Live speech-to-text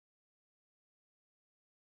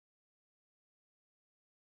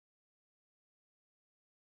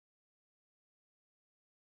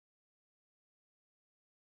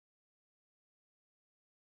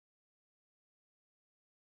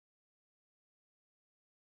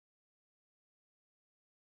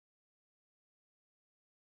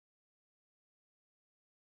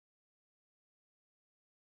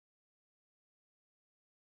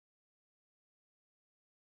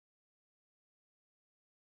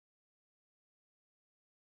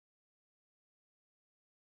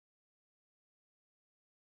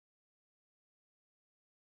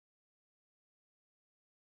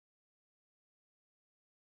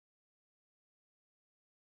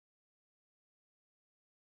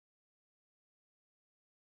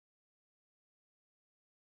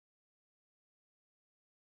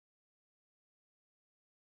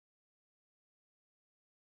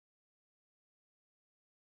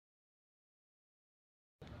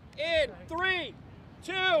in 3,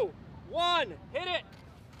 2, 1. Hit it.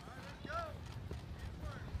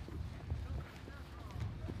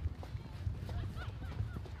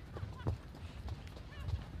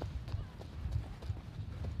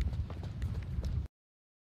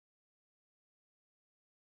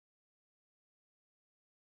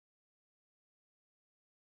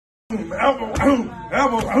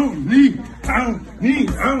 Elbow, knee, knee.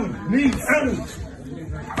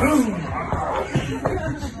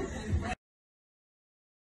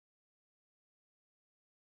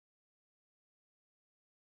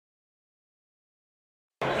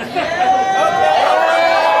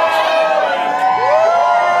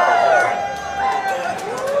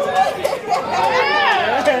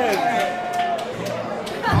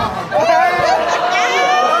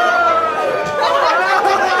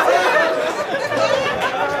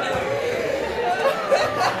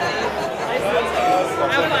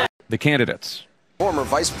 The candidates. Former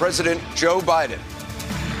Vice President Joe Biden.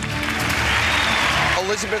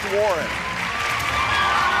 Elizabeth Warren.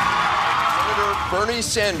 Senator Bernie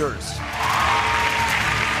Sanders.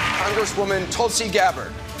 Congresswoman Tulsi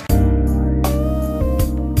Gabbard.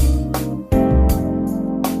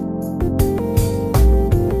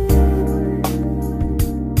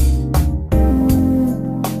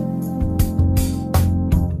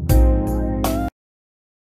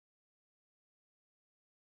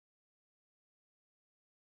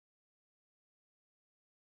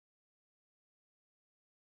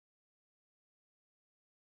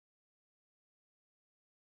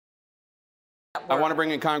 I want to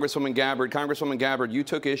bring in Congresswoman Gabbard. Congresswoman Gabbard, you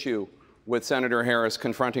took issue with Senator Harris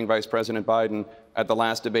confronting Vice President Biden at the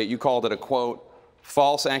last debate. You called it a, quote,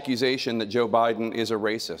 false accusation that Joe Biden is a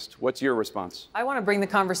racist. What's your response? I want to bring the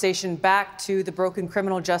conversation back to the broken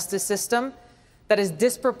criminal justice system that is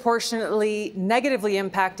disproportionately negatively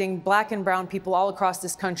impacting black and brown people all across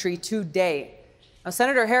this country today. Now,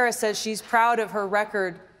 Senator Harris says she's proud of her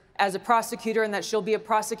record as a prosecutor and that she'll be a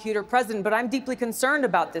prosecutor president, but I'm deeply concerned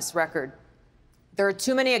about this record. There are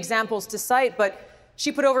too many examples to cite, but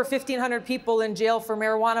she put over 1,500 people in jail for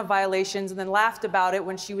marijuana violations and then laughed about it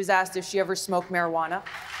when she was asked if she ever smoked marijuana.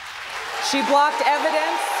 She blocked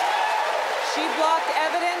evidence. She blocked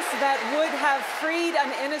evidence that would have freed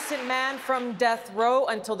an innocent man from death row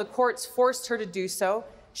until the courts forced her to do so.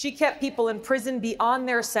 She kept people in prison beyond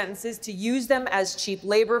their sentences to use them as cheap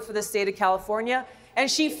labor for the state of California.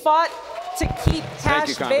 And she fought to keep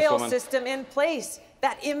cash bail system in place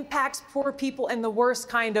that impacts poor people in the worst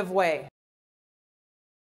kind of way.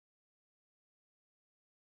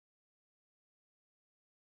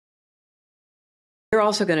 They're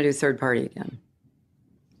also going to do third party again.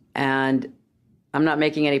 And I'm not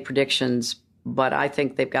making any predictions, but I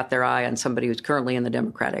think they've got their eye on somebody who's currently in the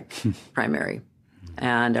Democratic primary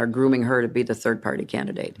and are grooming her to be the third party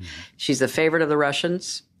candidate. She's the favorite of the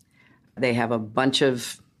Russians. They have a bunch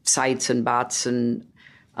of sites and bots and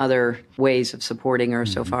other ways of supporting her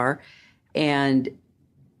so far. And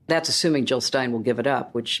that's assuming Jill Stein will give it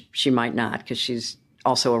up, which she might not, because she's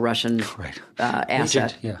also a Russian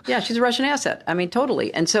asset. Agent, yeah, she's a Russian asset. I mean,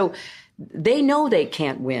 totally. And so they know they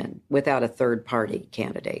can't win without a third party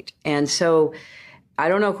candidate. And so I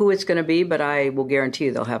don't know who it's going to be, but I will guarantee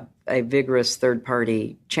you they'll have a vigorous third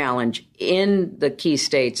party challenge in the key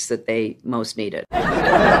states that they most need it.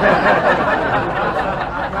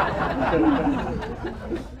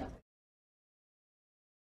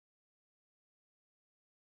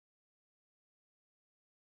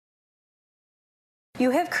 You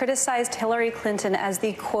have criticized Hillary Clinton as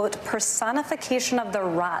the, quote, personification of the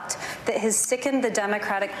rot that has sickened the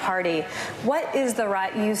Democratic Party. What is the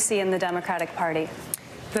rot you see in the Democratic Party?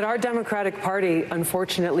 That our Democratic Party,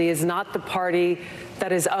 unfortunately, is not the party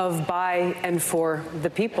that is of, by, and for the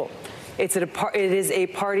people. It is a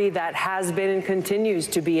party that has been and continues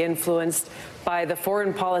to be influenced by the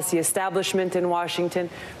foreign policy establishment in Washington,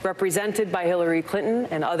 represented by Hillary Clinton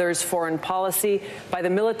and others' foreign policy, by the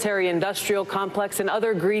military-industrial complex and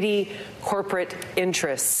other greedy corporate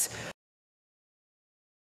interests.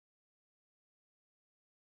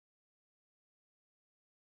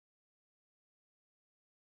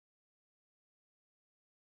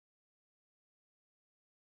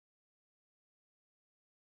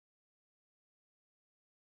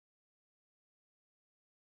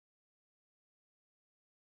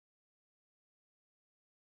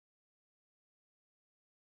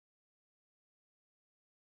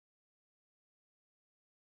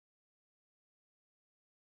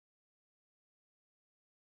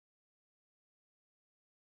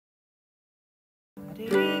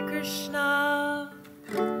 Hare Krishna,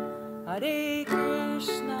 Hare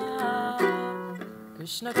Krishna,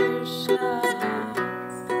 Krishna Krishna.